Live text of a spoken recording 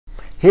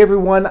Hey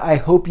everyone, I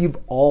hope you've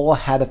all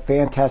had a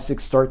fantastic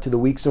start to the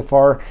week so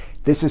far.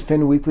 This is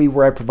Fin Weekly,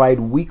 where I provide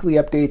weekly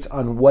updates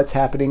on what's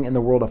happening in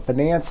the world of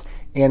finance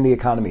and the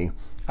economy.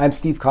 I'm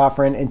Steve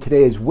Coffrin, and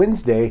today is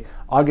Wednesday,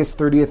 August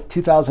 30th,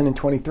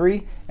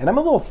 2023, and I'm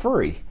a little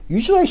furry.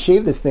 Usually I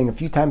shave this thing a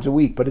few times a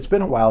week, but it's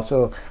been a while,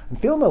 so I'm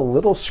feeling a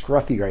little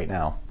scruffy right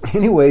now.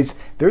 Anyways,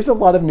 there's a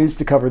lot of news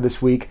to cover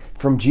this week,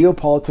 from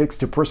geopolitics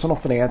to personal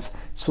finance,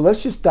 so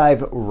let's just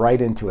dive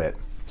right into it.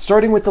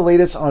 Starting with the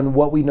latest on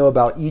what we know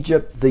about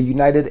Egypt, the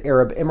United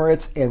Arab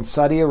Emirates, and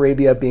Saudi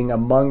Arabia being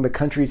among the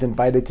countries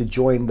invited to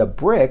join the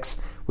BRICS,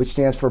 which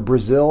stands for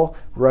Brazil,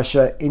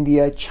 Russia,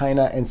 India,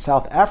 China, and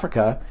South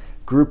Africa,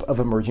 group of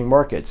emerging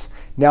markets.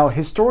 Now,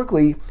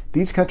 historically,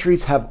 these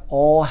countries have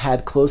all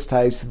had close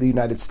ties to the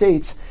United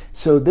States,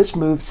 so this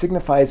move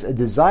signifies a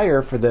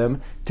desire for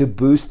them to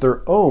boost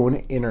their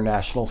own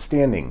international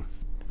standing.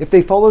 If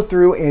they follow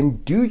through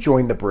and do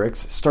join the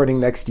BRICS starting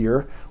next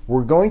year,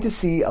 we're going to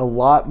see a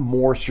lot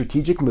more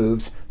strategic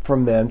moves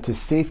from them to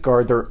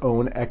safeguard their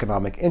own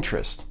economic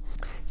interest.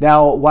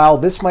 Now, while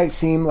this might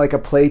seem like a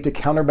play to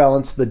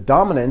counterbalance the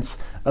dominance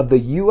of the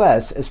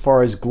US as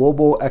far as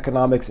global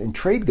economics and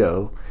trade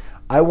go,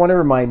 I want to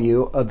remind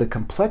you of the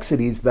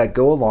complexities that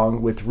go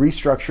along with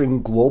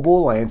restructuring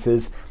global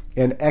alliances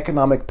and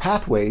economic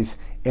pathways,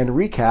 and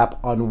recap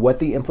on what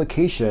the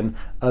implication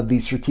of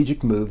these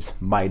strategic moves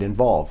might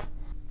involve.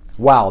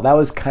 Wow, that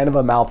was kind of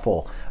a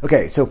mouthful.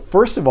 Okay, so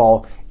first of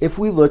all, if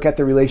we look at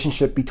the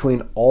relationship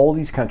between all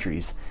these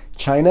countries,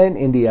 China and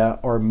India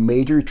are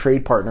major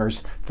trade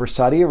partners for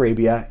Saudi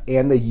Arabia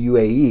and the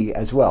UAE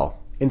as well.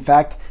 In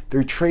fact,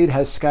 their trade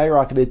has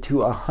skyrocketed to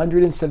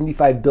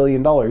 $175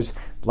 billion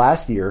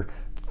last year,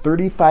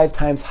 35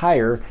 times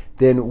higher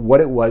than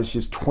what it was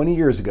just 20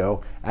 years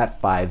ago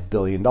at $5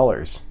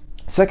 billion.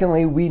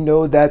 Secondly, we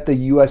know that the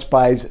U.S.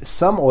 buys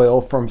some oil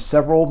from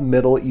several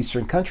Middle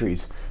Eastern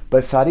countries,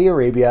 but Saudi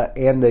Arabia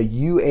and the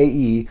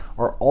UAE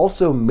are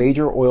also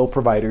major oil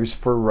providers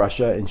for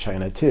Russia and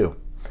China too.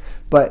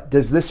 But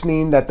does this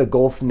mean that the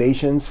Gulf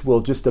nations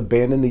will just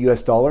abandon the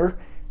U.S. dollar?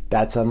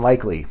 That's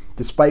unlikely.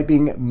 Despite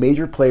being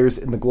major players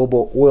in the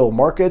global oil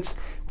markets,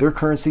 their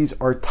currencies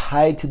are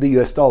tied to the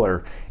U.S.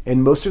 dollar,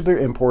 and most of their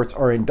imports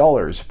are in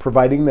dollars,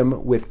 providing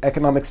them with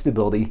economic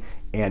stability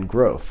and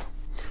growth.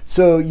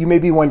 So you may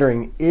be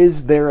wondering,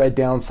 is there a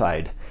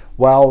downside?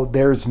 While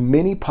there's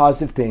many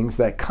positive things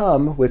that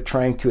come with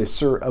trying to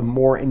assert a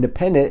more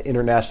independent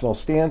international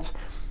stance,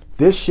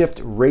 this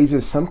shift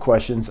raises some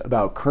questions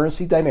about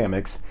currency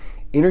dynamics,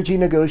 energy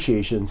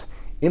negotiations,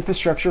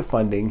 infrastructure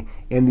funding,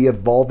 and the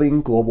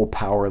evolving global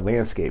power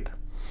landscape.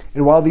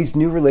 And while these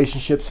new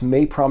relationships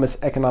may promise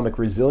economic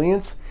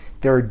resilience,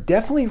 there are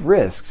definitely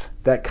risks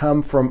that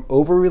come from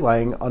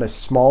over-relying on a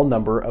small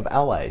number of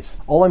allies.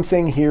 All I'm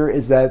saying here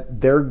is that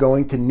they're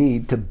going to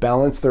need to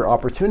balance their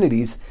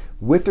opportunities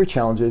with their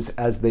challenges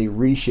as they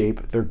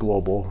reshape their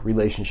global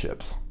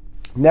relationships.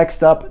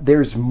 Next up,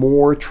 there's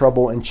more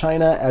trouble in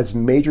China as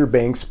major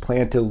banks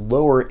plan to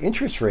lower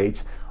interest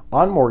rates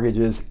on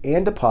mortgages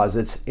and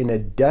deposits in a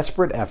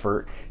desperate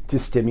effort to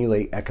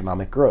stimulate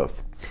economic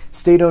growth.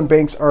 State-owned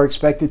banks are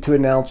expected to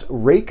announce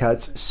rate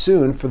cuts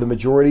soon for the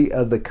majority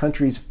of the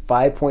country's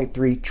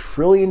 $5.3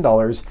 trillion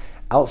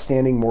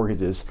outstanding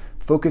mortgages,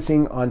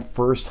 focusing on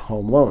first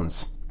home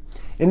loans.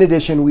 In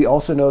addition, we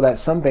also know that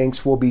some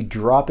banks will be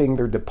dropping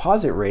their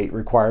deposit rate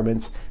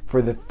requirements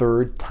for the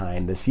third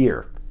time this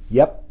year.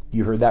 Yep,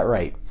 you heard that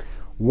right.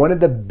 One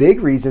of the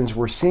big reasons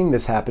we're seeing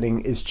this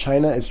happening is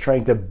China is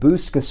trying to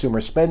boost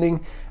consumer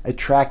spending,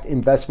 attract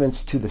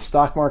investments to the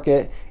stock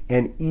market,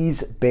 and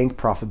ease bank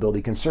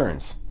profitability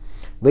concerns.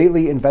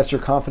 Lately, investor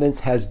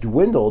confidence has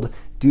dwindled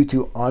due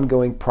to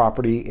ongoing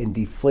property and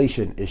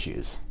deflation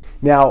issues.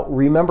 Now,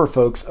 remember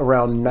folks,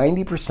 around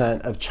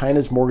 90% of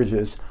China's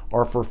mortgages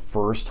are for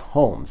first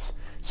homes.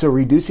 So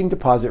reducing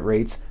deposit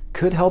rates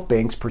could help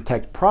banks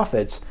protect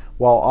profits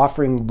while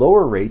offering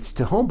lower rates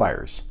to home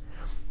buyers.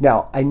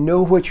 Now, I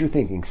know what you're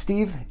thinking,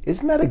 Steve,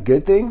 isn't that a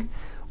good thing?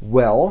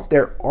 Well,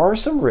 there are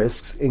some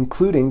risks,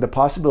 including the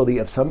possibility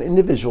of some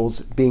individuals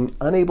being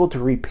unable to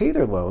repay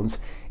their loans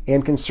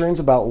and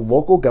concerns about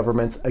local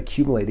governments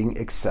accumulating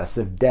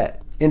excessive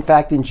debt. In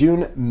fact, in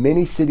June,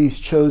 many cities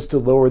chose to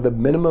lower the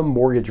minimum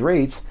mortgage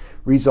rates,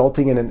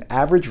 resulting in an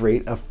average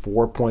rate of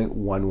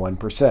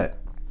 4.11%.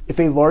 If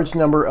a large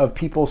number of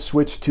people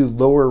switch to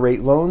lower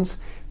rate loans,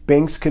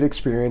 banks could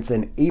experience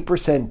an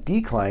 8%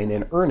 decline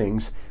in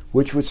earnings,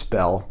 which would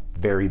spell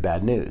very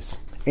bad news.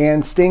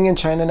 And staying in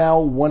China now,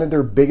 one of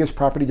their biggest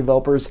property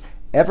developers,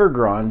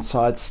 Evergrande,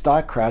 saw its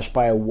stock crash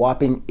by a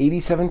whopping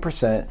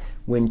 87%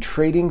 when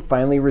trading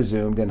finally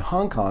resumed in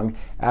Hong Kong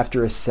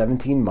after a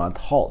 17-month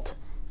halt.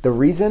 The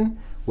reason?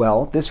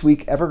 Well, this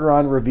week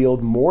Evergrande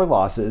revealed more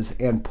losses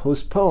and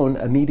postponed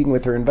a meeting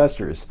with her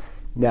investors.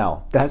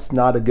 Now, that's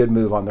not a good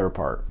move on their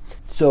part.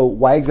 So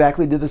why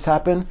exactly did this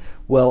happen?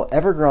 Well,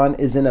 Evergrande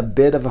is in a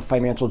bit of a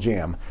financial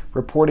jam,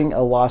 reporting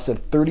a loss of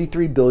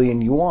 33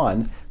 billion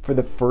yuan for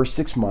the first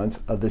 6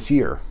 months of this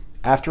year,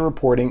 after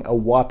reporting a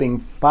whopping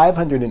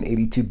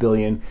 582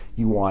 billion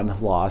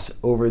yuan loss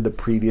over the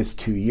previous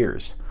 2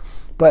 years.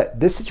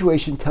 But this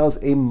situation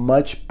tells a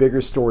much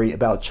bigger story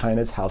about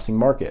China's housing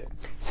market.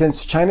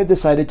 Since China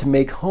decided to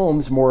make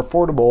homes more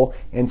affordable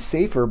and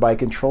safer by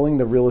controlling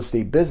the real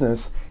estate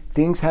business,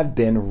 things have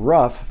been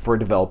rough for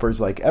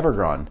developers like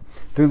Evergrande.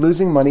 They're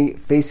losing money,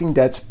 facing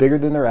debts bigger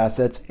than their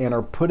assets, and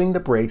are putting the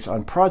brakes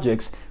on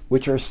projects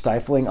which are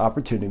stifling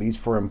opportunities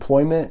for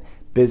employment,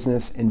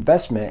 business,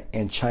 investment,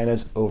 and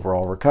China's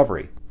overall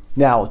recovery.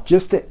 Now,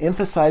 just to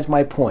emphasize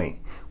my point,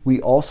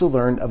 we also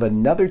learned of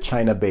another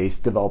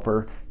China-based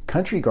developer,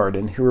 Country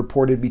Garden, who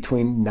reported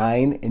between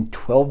 $9 and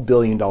 $12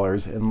 billion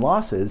in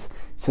losses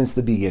since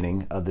the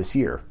beginning of this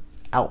year.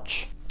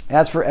 Ouch.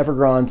 As for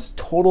Evergrande's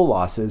total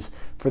losses,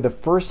 for the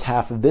first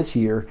half of this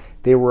year,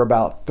 they were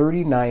about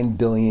 39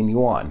 billion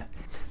yuan.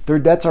 Their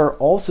debts are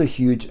also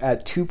huge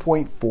at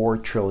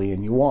 2.4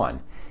 trillion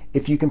yuan.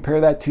 If you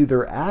compare that to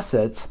their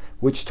assets,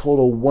 which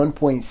total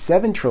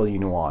 1.7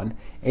 trillion yuan,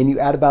 and you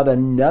add about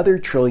another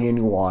trillion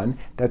yuan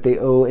that they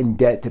owe in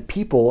debt to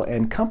people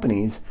and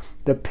companies,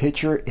 the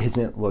picture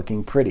isn't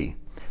looking pretty.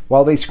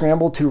 While they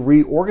scramble to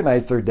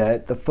reorganize their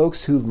debt, the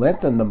folks who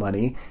lent them the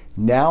money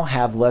now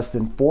have less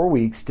than 4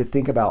 weeks to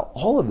think about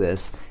all of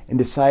this and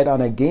decide on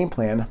a game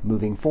plan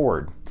moving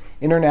forward.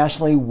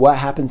 Internationally, what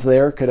happens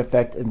there could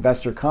affect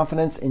investor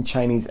confidence in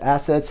Chinese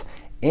assets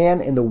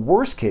and, in the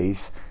worst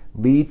case,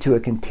 lead to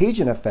a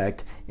contagion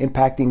effect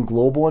impacting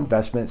global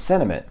investment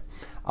sentiment.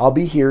 I'll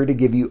be here to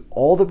give you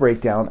all the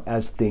breakdown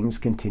as things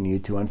continue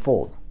to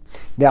unfold.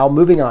 Now,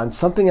 moving on,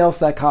 something else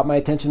that caught my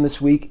attention this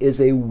week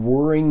is a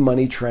worrying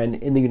money trend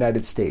in the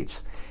United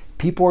States.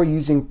 People are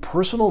using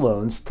personal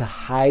loans to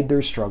hide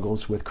their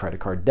struggles with credit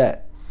card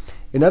debt.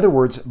 In other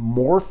words,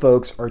 more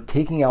folks are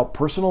taking out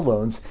personal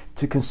loans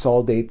to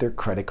consolidate their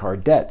credit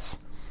card debts.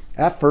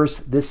 At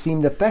first, this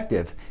seemed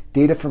effective.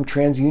 Data from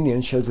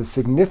TransUnion shows a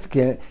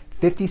significant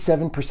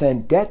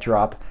 57% debt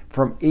drop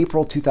from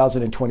April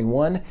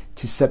 2021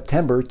 to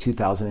September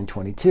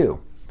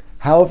 2022.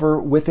 However,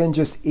 within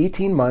just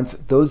 18 months,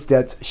 those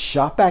debts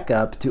shot back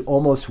up to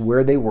almost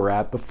where they were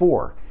at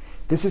before.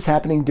 This is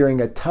happening during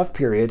a tough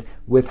period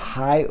with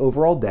high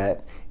overall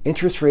debt,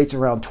 interest rates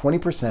around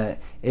 20%,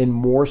 and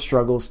more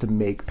struggles to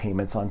make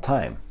payments on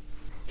time.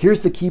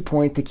 Here's the key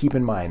point to keep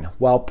in mind.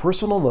 While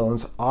personal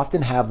loans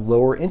often have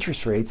lower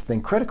interest rates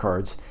than credit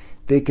cards,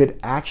 they could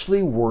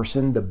actually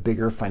worsen the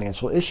bigger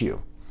financial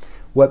issue.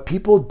 What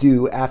people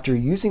do after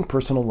using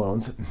personal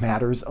loans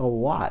matters a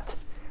lot.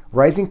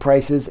 Rising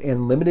prices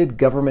and limited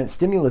government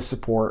stimulus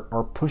support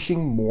are pushing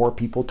more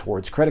people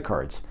towards credit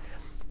cards.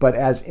 But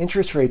as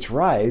interest rates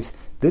rise,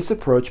 this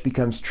approach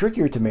becomes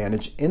trickier to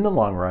manage in the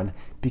long run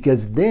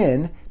because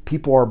then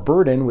people are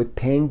burdened with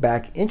paying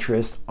back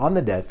interest on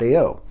the debt they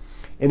owe.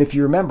 And if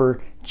you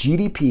remember,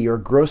 GDP, or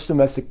gross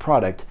domestic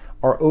product,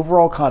 our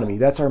overall economy,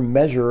 that's our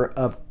measure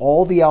of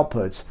all the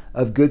outputs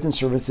of goods and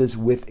services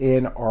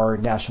within our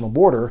national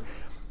border,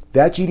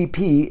 that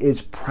GDP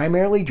is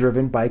primarily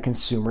driven by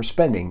consumer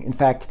spending. In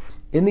fact,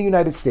 in the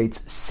United States,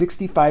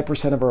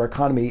 65% of our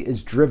economy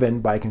is driven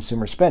by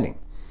consumer spending.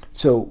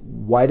 So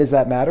why does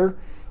that matter?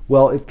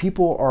 Well, if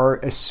people are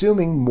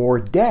assuming more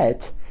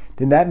debt,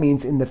 then that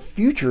means in the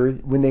future,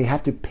 when they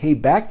have to pay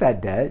back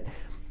that debt,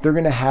 they're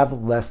going to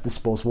have less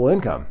disposable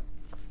income.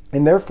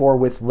 And therefore,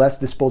 with less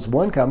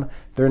disposable income,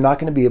 they're not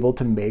going to be able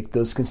to make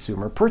those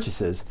consumer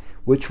purchases,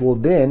 which will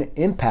then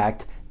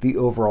impact the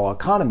overall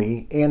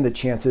economy and the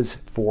chances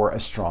for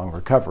a strong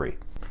recovery.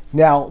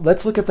 Now,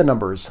 let's look at the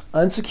numbers.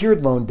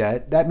 Unsecured loan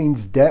debt, that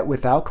means debt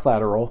without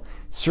collateral,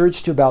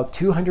 surged to about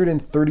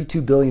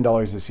 $232 billion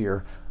this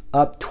year,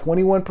 up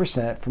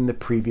 21% from the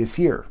previous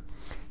year.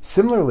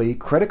 Similarly,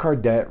 credit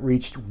card debt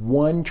reached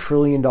 $1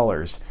 trillion,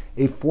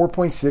 a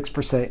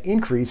 4.6%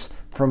 increase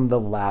from the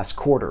last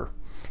quarter.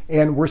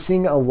 And we're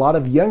seeing a lot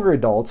of younger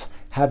adults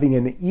having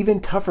an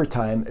even tougher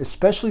time,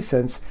 especially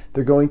since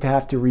they're going to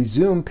have to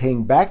resume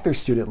paying back their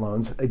student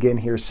loans again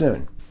here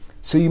soon.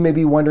 So you may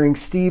be wondering,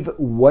 Steve,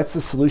 what's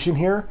the solution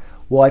here?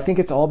 Well, I think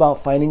it's all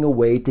about finding a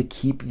way to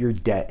keep your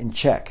debt in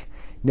check.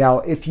 Now,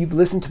 if you've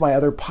listened to my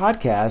other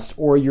podcast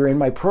or you're in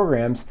my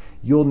programs,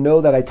 you'll know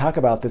that I talk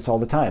about this all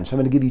the time. So I'm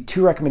going to give you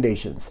 2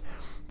 recommendations.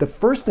 The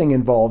first thing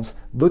involves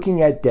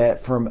looking at debt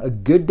from a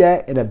good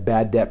debt and a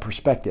bad debt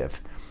perspective.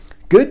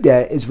 Good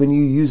debt is when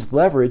you use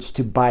leverage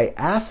to buy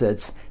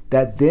assets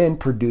that then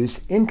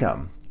produce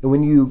income. And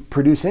when you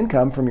produce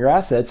income from your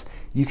assets,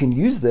 you can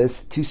use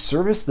this to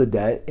service the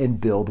debt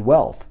and build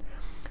wealth.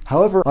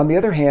 However, on the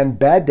other hand,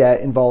 bad debt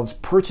involves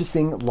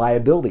purchasing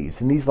liabilities,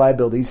 and these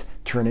liabilities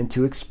turn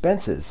into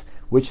expenses,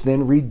 which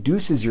then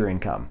reduces your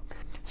income.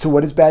 So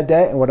what is bad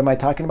debt, and what am I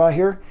talking about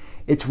here?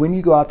 It's when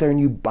you go out there and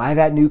you buy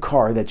that new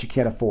car that you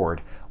can't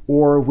afford,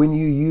 or when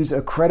you use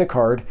a credit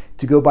card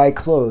to go buy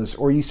clothes,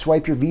 or you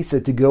swipe your Visa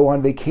to go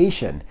on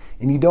vacation,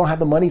 and you don't have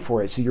the money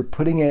for it, so you're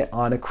putting it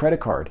on a credit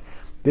card.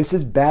 This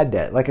is bad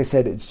debt. Like I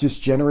said, it's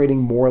just generating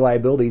more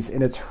liabilities,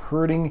 and it's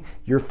hurting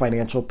your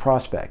financial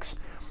prospects.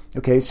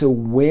 Okay, so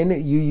when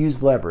you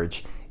use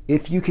leverage,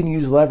 if you can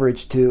use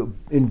leverage to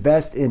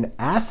invest in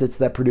assets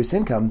that produce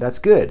income, that's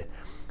good.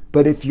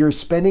 But if your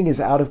spending is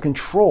out of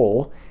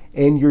control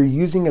and you're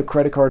using a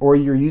credit card or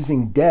you're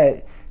using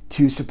debt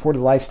to support a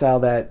lifestyle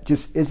that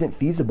just isn't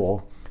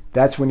feasible,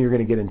 that's when you're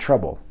going to get in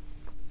trouble.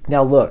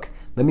 Now look,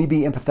 let me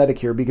be empathetic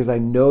here because I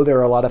know there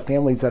are a lot of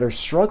families that are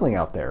struggling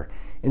out there.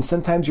 And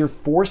sometimes you're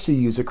forced to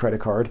use a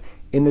credit card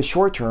in the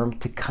short term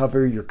to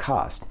cover your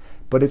cost,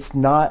 but it's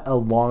not a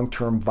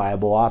long-term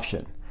viable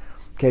option.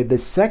 Okay, the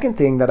second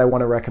thing that I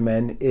want to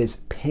recommend is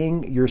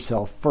paying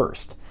yourself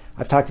first.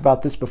 I've talked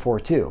about this before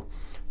too.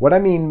 What I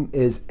mean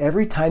is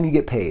every time you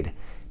get paid,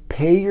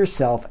 pay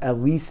yourself at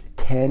least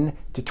 10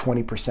 to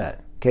 20%.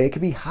 Okay, it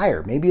could be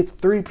higher. Maybe it's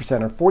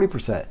 30% or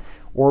 40%.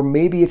 Or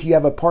maybe if you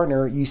have a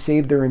partner, you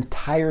save their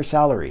entire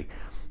salary.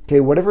 Okay,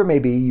 whatever it may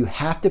be, you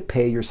have to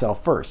pay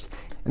yourself first.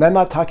 And I'm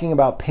not talking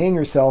about paying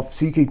yourself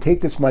so you can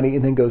take this money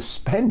and then go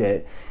spend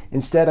it.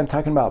 Instead, I'm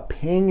talking about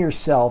paying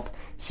yourself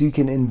so you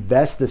can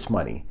invest this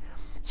money.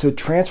 So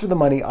transfer the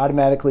money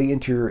automatically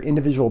into your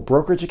individual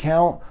brokerage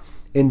account,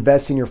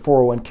 invest in your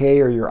 401k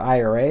or your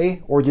IRA,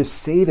 or just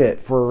save it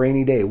for a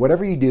rainy day.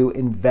 Whatever you do,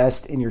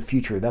 invest in your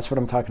future. That's what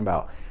I'm talking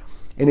about.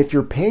 And if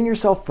you're paying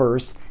yourself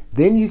first,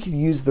 then you can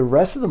use the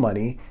rest of the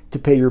money to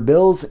pay your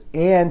bills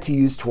and to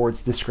use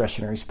towards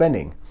discretionary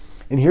spending.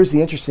 And here's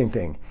the interesting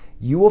thing.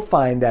 You will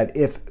find that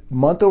if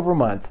month over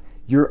month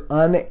you're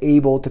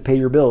unable to pay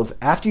your bills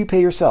after you pay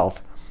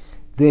yourself,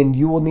 then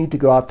you will need to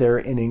go out there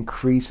and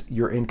increase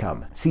your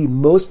income. See,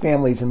 most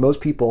families and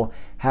most people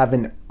have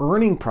an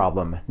earning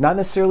problem, not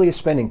necessarily a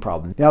spending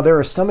problem. Now, there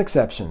are some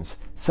exceptions.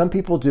 Some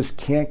people just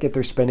can't get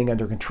their spending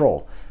under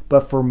control.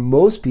 But for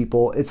most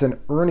people, it's an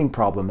earning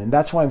problem. And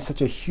that's why I'm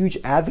such a huge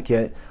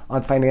advocate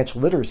on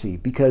financial literacy,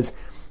 because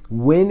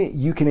when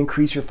you can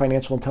increase your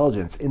financial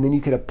intelligence and then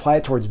you can apply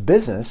it towards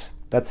business,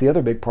 that's the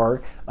other big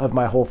part of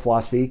my whole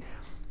philosophy,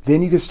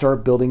 then you can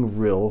start building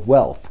real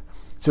wealth.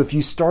 So if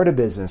you start a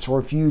business or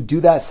if you do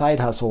that side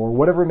hustle or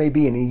whatever it may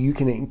be, and you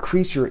can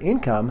increase your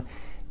income,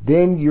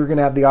 then you're going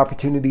to have the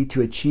opportunity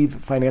to achieve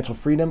financial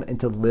freedom and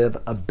to live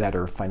a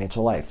better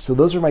financial life. So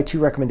those are my two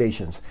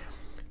recommendations.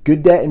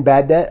 Good debt and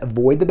bad debt,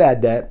 avoid the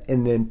bad debt,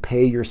 and then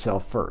pay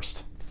yourself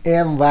first.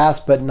 And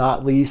last but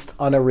not least,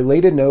 on a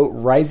related note,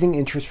 rising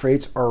interest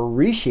rates are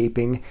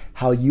reshaping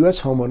how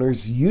U.S.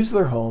 homeowners use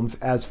their homes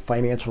as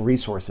financial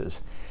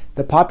resources.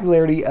 The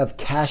popularity of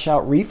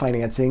cash-out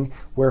refinancing,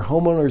 where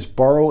homeowners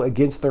borrow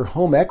against their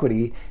home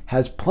equity,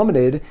 has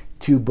plummeted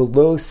to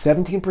below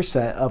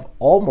 17% of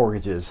all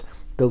mortgages,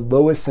 the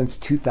lowest since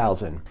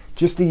 2000.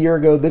 Just a year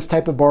ago, this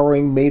type of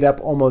borrowing made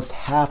up almost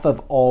half of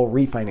all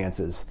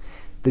refinances.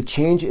 The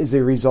change is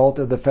a result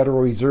of the Federal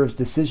Reserve's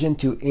decision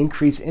to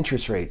increase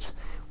interest rates.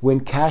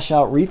 When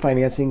cash-out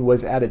refinancing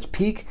was at its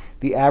peak,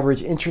 the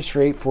average interest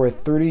rate for a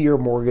 30-year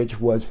mortgage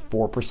was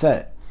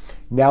 4%.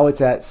 Now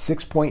it's at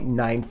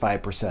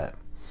 6.95%.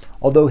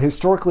 Although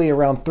historically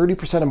around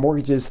 30% of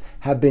mortgages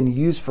have been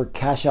used for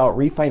cash-out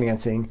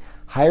refinancing,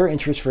 higher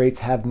interest rates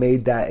have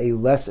made that a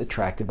less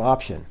attractive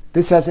option.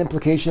 This has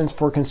implications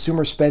for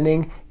consumer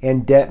spending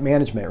and debt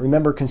management.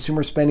 Remember,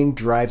 consumer spending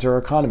drives our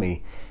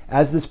economy.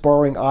 As this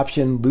borrowing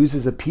option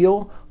loses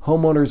appeal,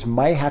 homeowners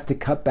might have to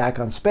cut back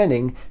on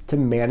spending to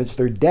manage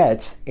their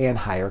debts and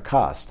higher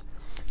costs.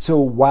 So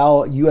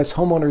while U.S.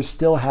 homeowners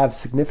still have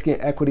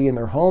significant equity in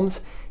their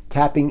homes,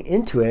 tapping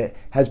into it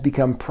has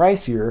become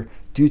pricier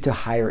due to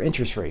higher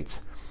interest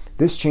rates.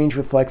 This change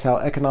reflects how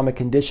economic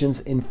conditions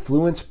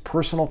influence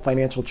personal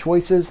financial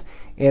choices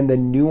and the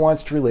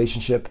nuanced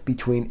relationship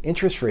between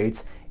interest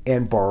rates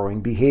and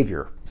borrowing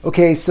behavior.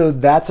 Okay, so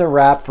that's a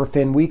wrap for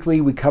Fin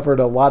Weekly. We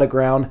covered a lot of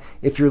ground.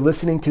 If you're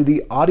listening to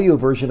the audio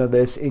version of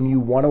this and you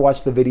want to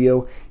watch the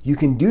video, you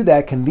can do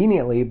that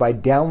conveniently by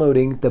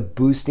downloading the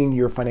Boosting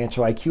Your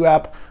Financial IQ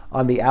app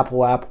on the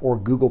Apple app or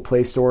Google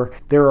Play Store.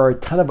 There are a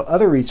ton of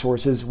other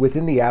resources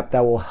within the app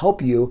that will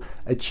help you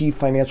achieve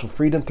financial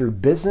freedom through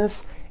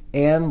business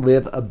and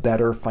live a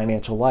better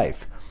financial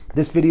life.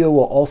 This video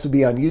will also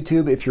be on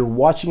YouTube. If you're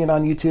watching it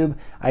on YouTube,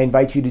 I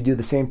invite you to do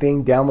the same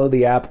thing. Download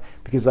the app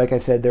because, like I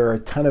said, there are a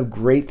ton of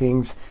great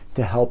things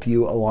to help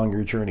you along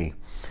your journey.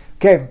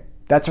 Okay,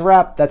 that's a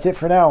wrap. That's it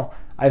for now.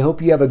 I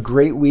hope you have a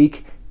great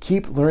week.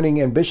 Keep learning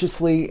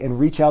ambitiously and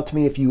reach out to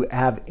me if you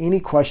have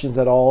any questions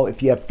at all.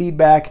 If you have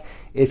feedback,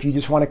 if you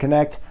just want to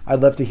connect,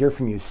 I'd love to hear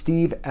from you.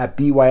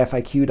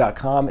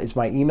 Steve@byfiq.com is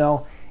my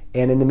email.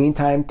 And in the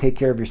meantime, take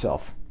care of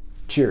yourself.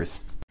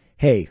 Cheers.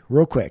 Hey,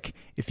 real quick,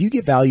 if you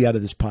get value out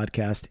of this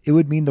podcast, it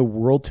would mean the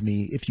world to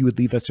me if you would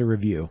leave us a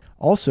review.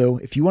 Also,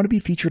 if you want to be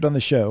featured on the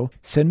show,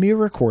 send me a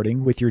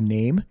recording with your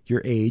name,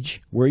 your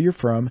age, where you're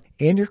from,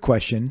 and your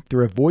question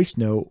through a voice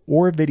note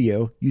or a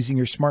video using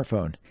your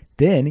smartphone.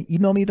 Then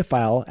email me the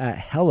file at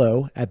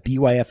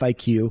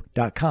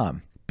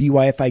hello@byfiq.com.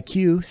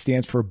 BYFIQ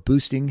stands for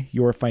Boosting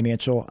Your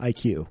Financial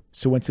IQ.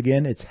 So once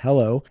again, it's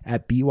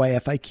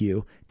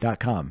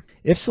hello@byfiq.com.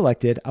 If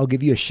selected, I'll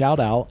give you a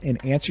shout out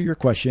and answer your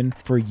question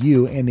for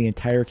you and the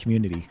entire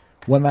community.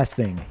 One last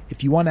thing,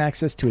 if you want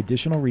access to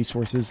additional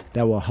resources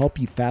that will help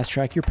you fast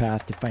track your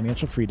path to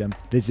financial freedom,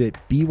 visit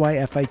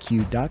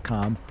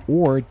byfiq.com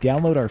or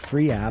download our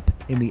free app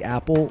in the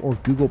Apple or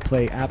Google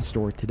Play App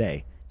Store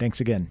today.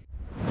 Thanks again.